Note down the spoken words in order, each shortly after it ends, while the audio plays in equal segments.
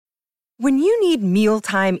When you need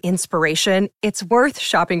mealtime inspiration, it's worth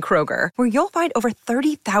shopping Kroger, where you'll find over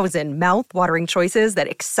 30,000 mouth-watering choices that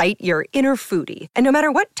excite your inner foodie. And no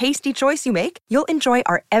matter what tasty choice you make, you'll enjoy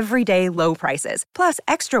our everyday low prices, plus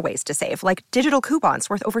extra ways to save, like digital coupons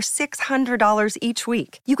worth over $600 each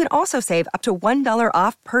week. You can also save up to $1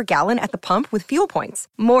 off per gallon at the pump with fuel points.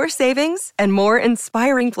 More savings and more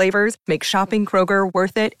inspiring flavors make shopping Kroger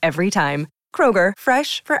worth it every time. Kroger,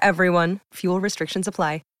 fresh for everyone. Fuel restrictions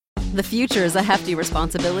apply. The future is a hefty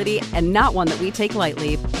responsibility and not one that we take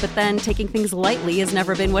lightly. But then taking things lightly has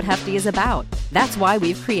never been what Hefty is about. That's why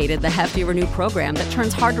we've created the Hefty Renew program that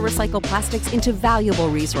turns hard-to-recycle plastics into valuable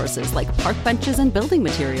resources like park benches and building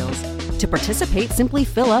materials. To participate, simply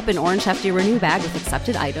fill up an orange Hefty Renew bag with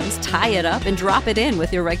accepted items, tie it up, and drop it in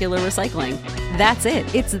with your regular recycling. That's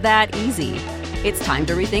it. It's that easy. It's time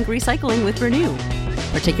to rethink recycling with Renew.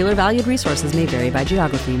 Particular valued resources may vary by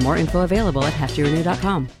geography. More info available at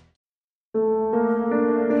heftyrenew.com.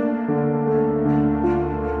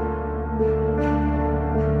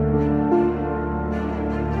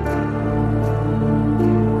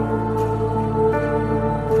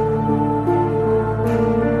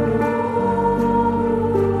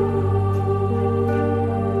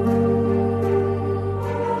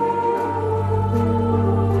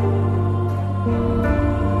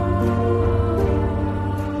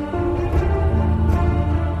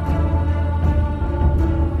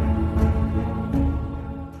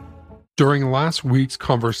 During last week's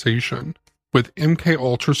conversation with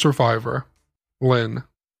MKUltra survivor, Lynn,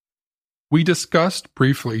 we discussed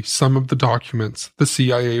briefly some of the documents the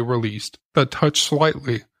CIA released that touched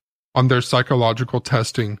slightly on their psychological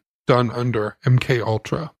testing done under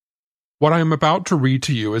MKUltra. What I am about to read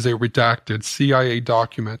to you is a redacted CIA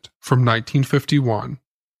document from 1951.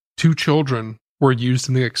 2 children were used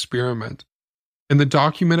in the experiment, and the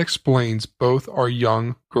document explains both are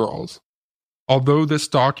young girls. Although this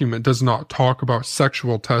document does not talk about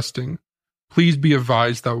sexual testing, please be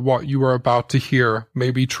advised that what you are about to hear may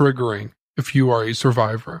be triggering if you are a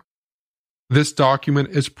survivor. This document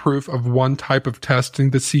is proof of one type of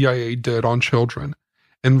testing the CIA did on children,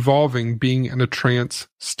 involving being in a trance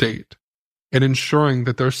state and ensuring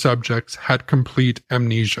that their subjects had complete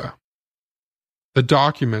amnesia. The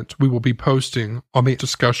document we will be posting on the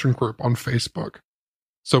discussion group on Facebook,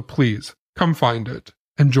 so please come find it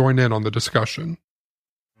and join in on the discussion.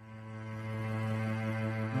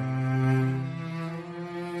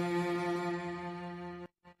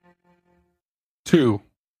 Two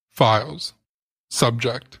files.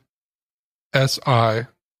 Subject: SI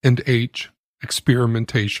and H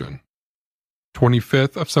experimentation.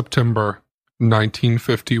 25th of September,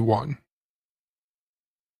 1951.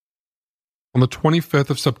 On the 25th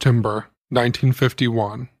of September,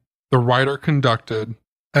 1951, the writer conducted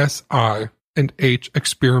SI and H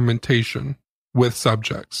experimentation with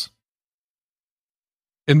subjects.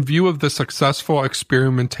 In view of the successful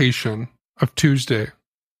experimentation of Tuesday,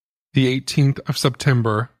 the 18th of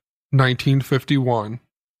September, 1951,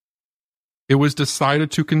 it was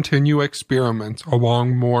decided to continue experiments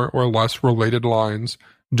along more or less related lines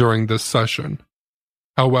during this session.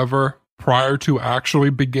 However, prior to actually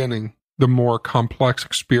beginning the more complex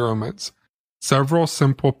experiments, several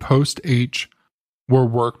simple post-H were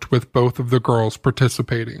worked with both of the girls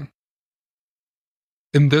participating.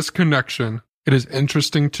 In this connection, it is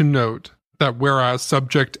interesting to note that whereas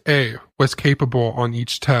subject A was capable on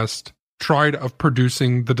each test, tried of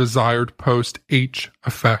producing the desired post-H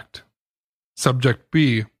effect, subject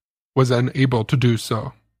B was unable to do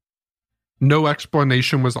so. No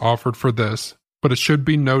explanation was offered for this, but it should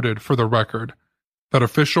be noted for the record that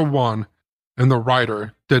Official 1 and the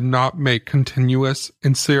writer did not make continuous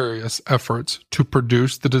and serious efforts to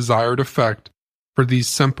produce the desired effect for these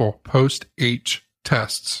simple post-H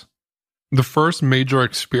tests. The first major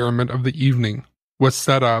experiment of the evening was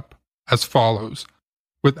set up as follows,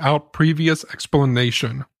 without previous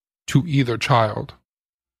explanation to either child.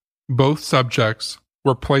 Both subjects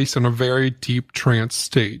were placed in a very deep trance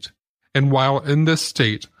state, and while in this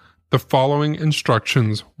state, the following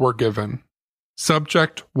instructions were given.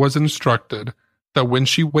 Subject was instructed that when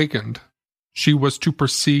she wakened, she was to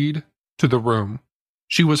proceed to the room.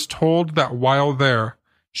 She was told that while there,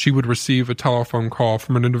 she would receive a telephone call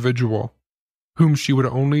from an individual whom she would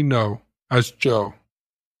only know as Joe.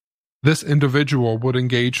 This individual would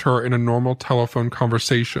engage her in a normal telephone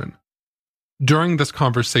conversation. During this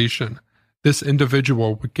conversation, this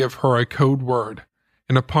individual would give her a code word,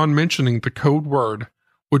 and upon mentioning the code word,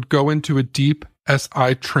 would go into a deep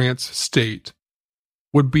SI trance state,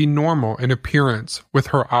 would be normal in appearance with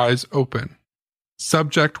her eyes open.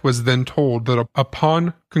 Subject was then told that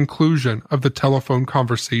upon conclusion of the telephone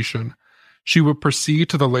conversation, she would proceed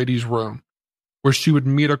to the ladies' room, where she would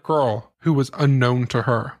meet a girl who was unknown to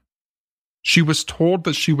her. She was told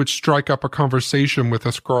that she would strike up a conversation with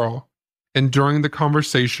this girl, and during the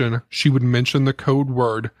conversation, she would mention the code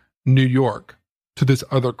word New York to this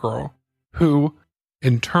other girl, who,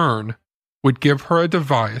 in turn, would give her a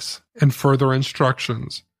device and further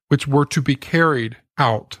instructions, which were to be carried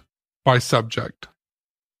out by subject.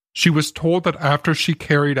 She was told that after she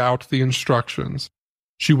carried out the instructions,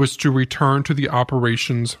 she was to return to the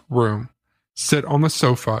operations room, sit on the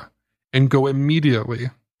sofa, and go immediately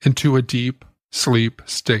into a deep sleep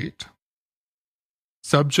state.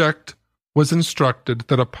 Subject was instructed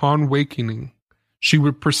that upon wakening, she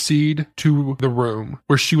would proceed to the room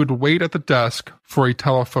where she would wait at the desk for a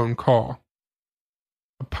telephone call.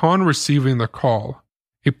 Upon receiving the call,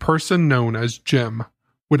 a person known as Jim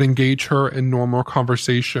would engage her in normal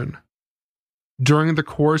conversation. During the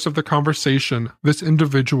course of the conversation, this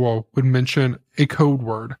individual would mention a code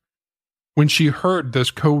word. When she heard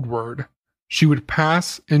this code word, she would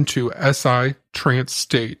pass into SI trance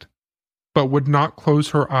state, but would not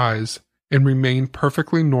close her eyes and remain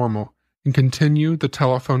perfectly normal and continue the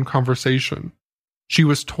telephone conversation. She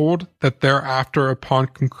was told that thereafter, upon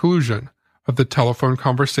conclusion of the telephone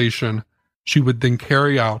conversation, she would then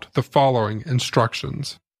carry out the following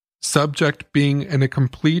instructions. Subject, being in a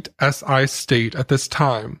complete SI state at this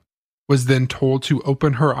time, was then told to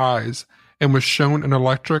open her eyes and was shown an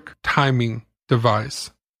electric timing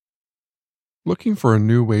device. Looking for a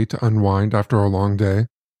new way to unwind after a long day?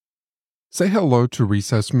 Say hello to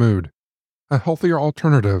Recess Mood, a healthier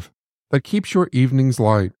alternative that keeps your evenings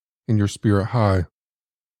light and your spirit high.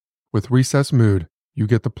 With Recess Mood, you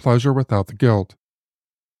get the pleasure without the guilt.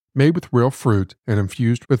 Made with real fruit and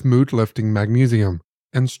infused with mood-lifting magnesium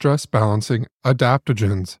and stress-balancing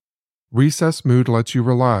adaptogens, Recess Mood lets you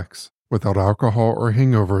relax without alcohol or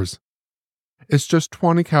hangovers. It's just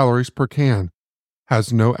 20 calories per can,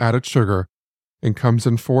 has no added sugar, and comes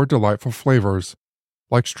in 4 delightful flavors,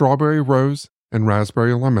 like strawberry rose and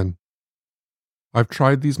raspberry lemon. I've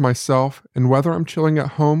tried these myself, and whether I'm chilling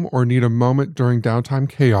at home or need a moment during downtime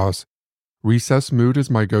chaos, Recess Mood is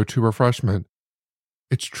my go-to refreshment.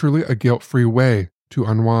 It's truly a guilt-free way to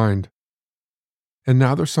unwind. And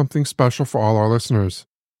now there's something special for all our listeners.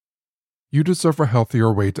 You deserve a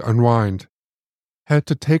healthier way to unwind. Head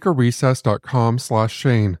to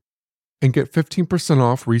takearecess.com/Shane and get 15%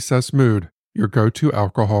 off Recess Mood, your go-to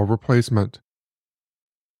alcohol replacement.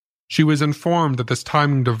 She was informed that this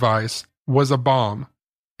timing device was a bomb,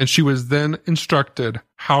 and she was then instructed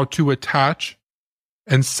how to attach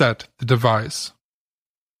and set the device.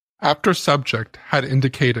 After subject had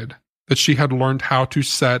indicated that she had learned how to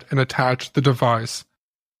set and attach the device,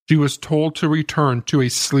 she was told to return to a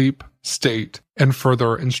sleep state and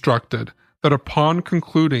further instructed that upon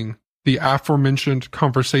concluding the aforementioned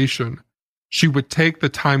conversation, she would take the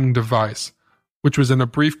timing device, which was in a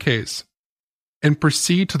briefcase, and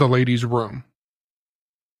proceed to the ladies' room.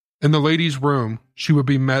 In the ladies' room, she would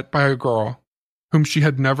be met by a girl whom she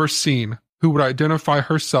had never seen, who would identify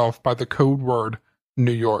herself by the code word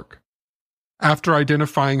New York. After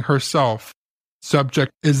identifying herself,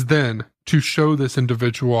 subject is then to show this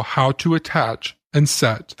individual how to attach and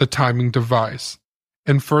set the timing device,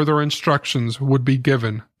 and further instructions would be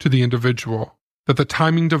given to the individual that the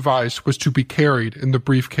timing device was to be carried in the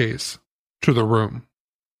briefcase to the room,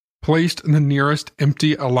 placed in the nearest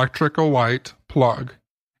empty electrical light plug,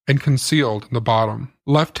 and concealed in the bottom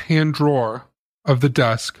left-hand drawer of the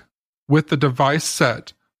desk, with the device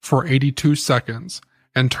set for 82 seconds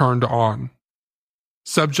and turned on.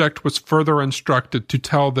 Subject was further instructed to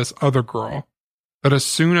tell this other girl that as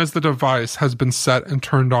soon as the device has been set and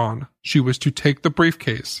turned on, she was to take the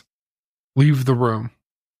briefcase, leave the room,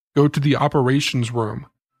 go to the operations room,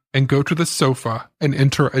 and go to the sofa and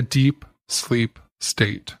enter a deep sleep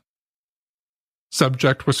state.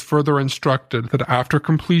 Subject was further instructed that after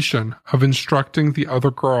completion of instructing the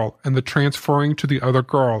other girl and the transferring to the other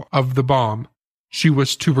girl of the bomb, she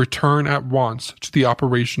was to return at once to the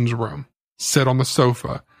operations room, sit on the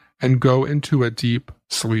sofa, and go into a deep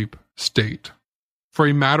sleep state. For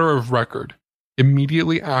a matter of record,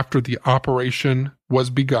 immediately after the operation was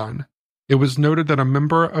begun, it was noted that a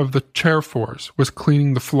member of the chair force was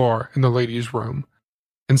cleaning the floor in the ladies' room,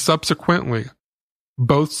 and subsequently,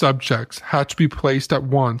 both subjects had to be placed at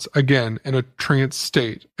once again in a trance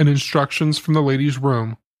state and instructions from the ladies'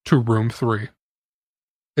 room to room 3.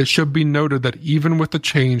 It should be noted that even with the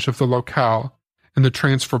change of the locale and the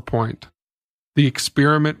transfer point, the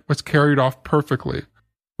experiment was carried off perfectly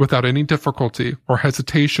without any difficulty or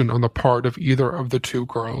hesitation on the part of either of the two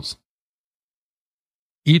girls.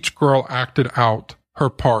 Each girl acted out her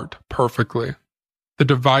part perfectly. The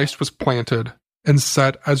device was planted and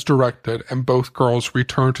set as directed, and both girls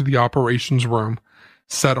returned to the operations room,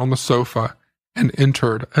 sat on the sofa, and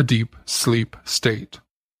entered a deep sleep state.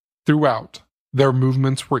 Throughout, their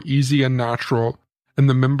movements were easy and natural, and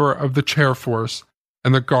the member of the chair force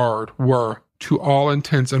and the guard were, to all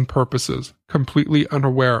intents and purposes, completely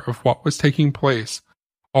unaware of what was taking place,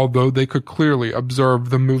 although they could clearly observe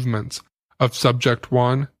the movements of Subject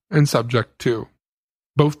 1 and Subject 2.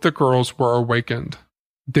 Both the girls were awakened.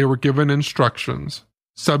 They were given instructions.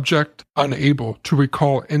 Subject unable to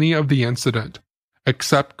recall any of the incident,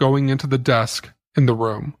 except going into the desk in the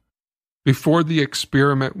room, before the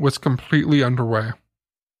experiment was completely underway.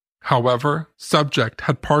 However, Subject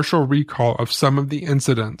had partial recall of some of the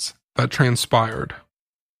incidents that transpired.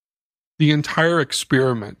 The entire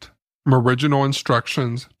experiment, from original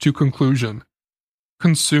instructions to conclusion,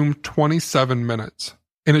 consumed 27 minutes,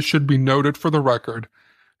 and it should be noted for the record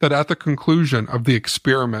that at the conclusion of the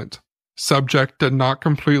experiment, Subject did not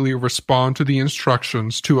completely respond to the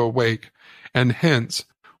instructions to awake, and hence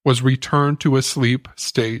was returned to a sleep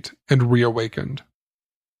state and reawakened.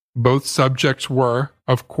 Both subjects were,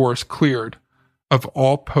 of course, cleared of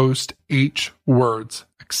all post-H words,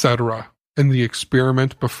 etc., in the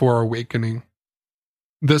experiment before awakening.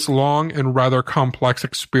 This long and rather complex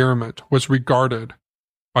experiment was regarded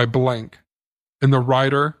by Blank and the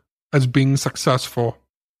writer as being successful,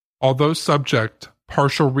 although Subject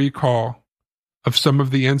partial recall of some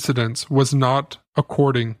of the incidents was not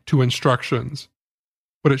according to instructions.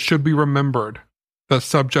 But it should be remembered that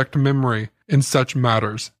Subject memory in such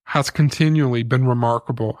matters has continually been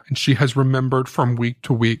remarkable, and she has remembered from week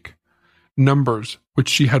to week numbers which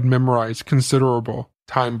she had memorized considerable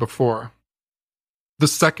time before. The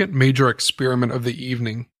second major experiment of the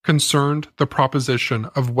evening concerned the proposition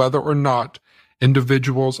of whether or not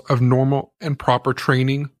individuals of normal and proper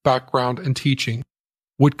training, background, and teaching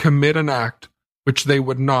would commit an act which they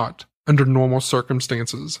would not, under normal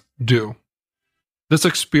circumstances, do. This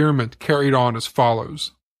experiment carried on as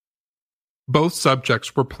follows. Both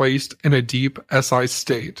subjects were placed in a deep SI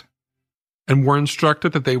state and were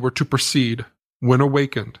instructed that they were to proceed, when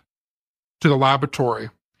awakened, to the laboratory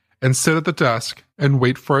and sit at the desk and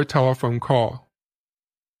wait for a telephone call.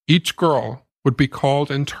 Each girl would be called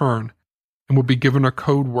in turn and would be given a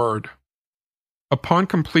code word. Upon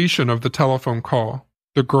completion of the telephone call,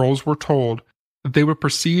 the girls were told that they would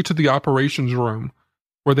proceed to the operations room,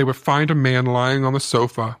 where they would find a man lying on the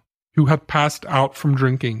sofa who had passed out from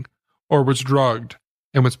drinking or was drugged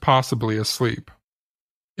and was possibly asleep.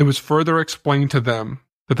 It was further explained to them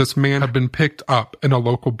that this man had been picked up in a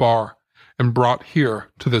local bar and brought here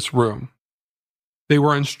to this room. They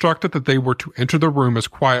were instructed that they were to enter the room as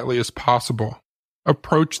quietly as possible,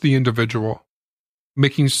 approach the individual,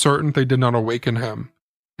 making certain they did not awaken him,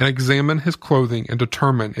 and examine his clothing and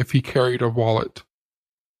determine if he carried a wallet.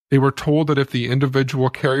 They were told that if the individual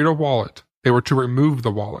carried a wallet, they were to remove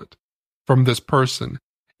the wallet from this person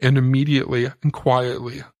and immediately and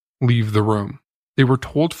quietly leave the room. They were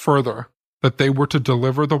told further that they were to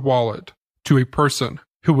deliver the wallet to a person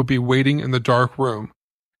who would be waiting in the dark room,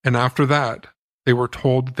 and after that, they were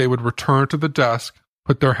told that they would return to the desk,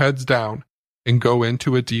 put their heads down, and go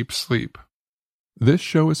into a deep sleep. This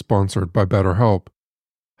show is sponsored by BetterHelp.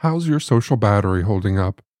 How's your social battery holding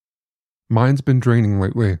up? Mine's been draining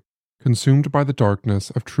lately, consumed by the darkness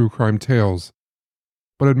of true crime tales.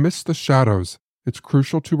 But amidst the shadows, it's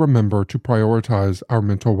crucial to remember to prioritize our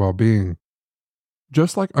mental well-being.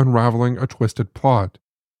 Just like unraveling a twisted plot,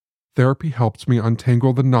 therapy helps me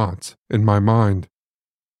untangle the knots in my mind.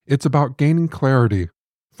 It's about gaining clarity,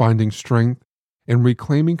 finding strength, and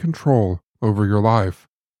reclaiming control over your life.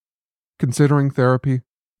 Considering therapy,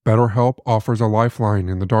 BetterHelp offers a lifeline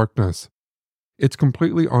in the darkness. It's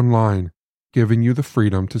completely online, giving you the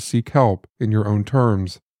freedom to seek help in your own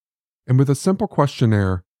terms. And with a simple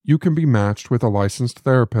questionnaire, you can be matched with a licensed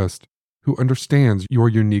therapist who understands your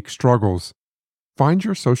unique struggles. Find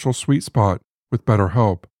your social sweet spot with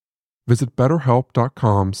BetterHelp. Visit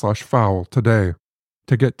betterhelp.com/foul today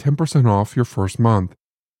to get 10% off your first month.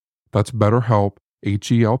 That's BetterHelp,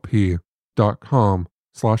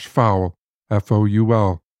 HELP.com/foul,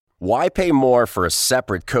 FOUL. Why pay more for a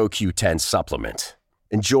separate CoQ10 supplement?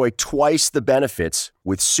 Enjoy twice the benefits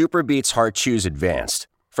with SuperBeets Heart Chews Advanced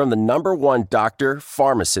from the #1 doctor,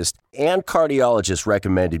 pharmacist, and cardiologist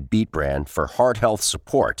recommended beet brand for heart health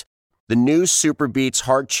support. The new SuperBeets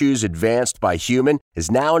Heart Chews Advanced by Human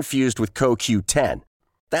is now infused with CoQ10.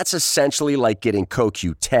 That's essentially like getting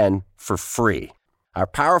CoQ10 for free. Our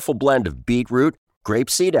powerful blend of beetroot,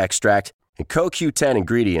 grapeseed extract, and CoQ10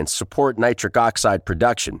 ingredients support nitric oxide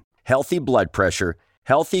production, healthy blood pressure,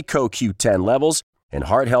 healthy CoQ10 levels, and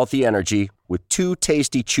heart-healthy energy with 2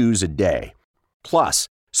 tasty chews a day. Plus,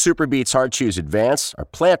 Super Beats Heart Chews Advance are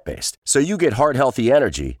plant-based, so you get heart-healthy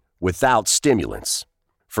energy without stimulants.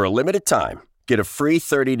 For a limited time, get a free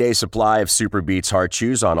 30-day supply of Super Beats Heart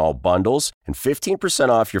Chews on all bundles and 15%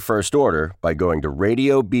 off your first order by going to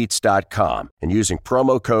radiobeats.com and using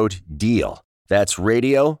promo code DEAL. That's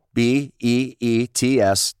radio, BEETS.com,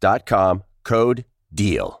 code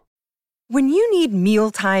DEAL. When you need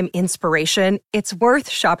mealtime inspiration, it's worth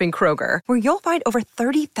shopping Kroger, where you'll find over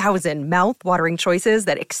 30,000 mouth-watering choices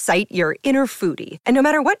that excite your inner foodie. And no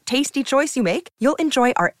matter what tasty choice you make, you'll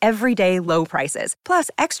enjoy our everyday low prices, plus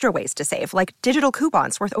extra ways to save, like digital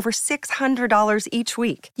coupons worth over $600 each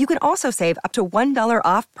week. You can also save up to $1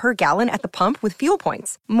 off per gallon at the pump with fuel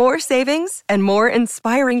points. More savings and more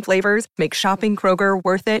inspiring flavors make shopping Kroger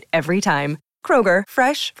worth it every time. Kroger,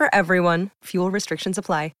 fresh for everyone. Fuel restrictions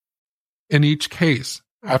apply. In each case,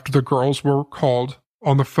 after the girls were called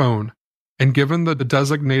on the phone and given the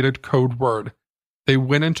designated code word, they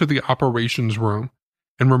went into the operations room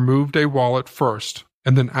and removed a wallet first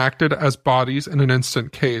and then acted as bodies in an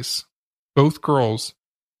instant case. Both girls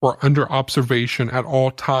were under observation at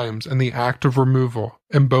all times in the act of removal,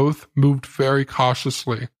 and both moved very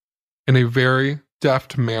cautiously in a very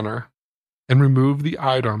deft manner and removed the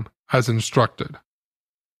item as instructed.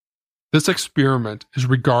 This experiment is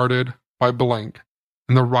regarded by Blank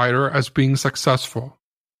and the writer as being successful,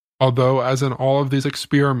 although as in all of these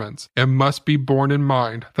experiments, it must be borne in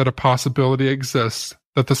mind that a possibility exists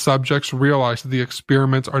that the subjects realize that the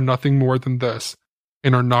experiments are nothing more than this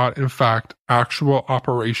and are not in fact actual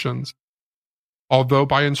operations. Although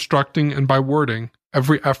by instructing and by wording,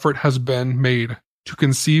 every effort has been made to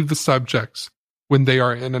conceive the subjects when they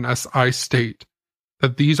are in an SI state,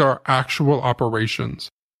 that these are actual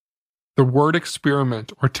operations. The word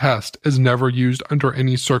experiment or test is never used under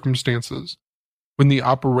any circumstances when the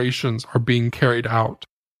operations are being carried out.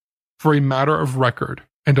 For a matter of record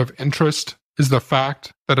and of interest is the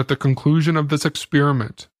fact that at the conclusion of this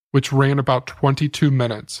experiment, which ran about 22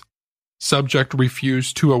 minutes, subject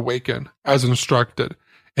refused to awaken as instructed,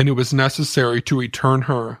 and it was necessary to return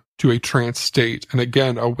her to a trance state and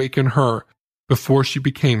again awaken her before she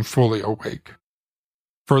became fully awake.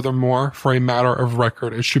 Furthermore, for a matter of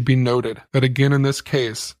record, it should be noted that again in this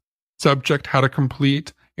case, subject had a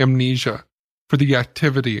complete amnesia for the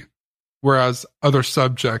activity, whereas other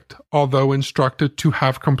subject, although instructed to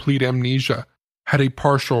have complete amnesia, had a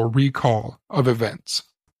partial recall of events.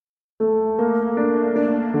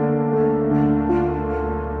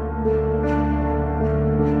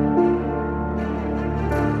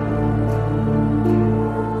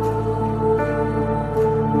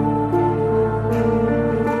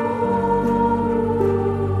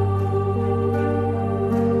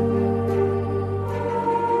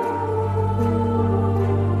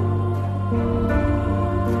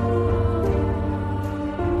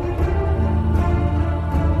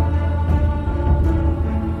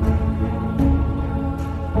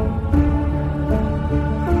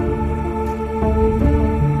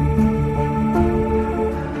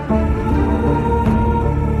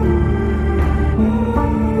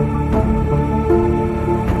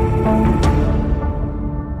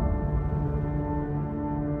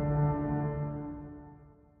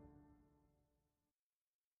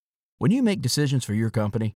 When you make decisions for your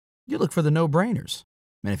company, you look for the no-brainers.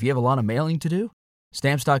 And if you have a lot of mailing to do,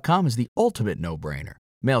 Stamps.com is the ultimate no-brainer.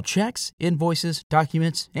 Mail checks, invoices,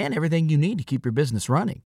 documents, and everything you need to keep your business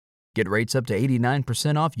running. Get rates up to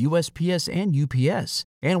 89% off USPS and UPS.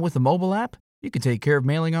 And with the mobile app, you can take care of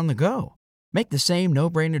mailing on the go. Make the same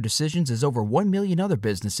no-brainer decisions as over 1 million other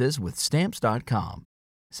businesses with Stamps.com.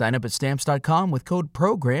 Sign up at Stamps.com with code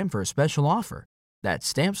PROGRAM for a special offer. That's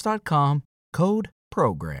Stamps.com, code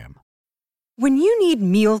PROGRAM. When you need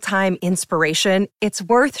mealtime inspiration, it's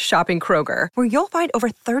worth shopping Kroger, where you'll find over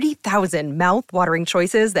 30,000 mouth-watering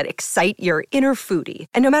choices that excite your inner foodie.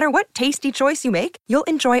 And no matter what tasty choice you make, you'll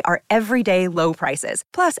enjoy our everyday low prices,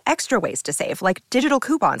 plus extra ways to save, like digital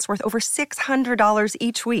coupons worth over $600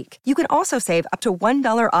 each week. You can also save up to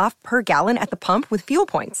 $1 off per gallon at the pump with fuel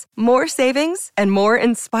points. More savings and more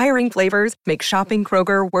inspiring flavors make shopping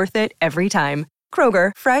Kroger worth it every time.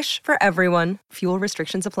 Kroger, fresh for everyone. Fuel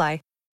restrictions apply.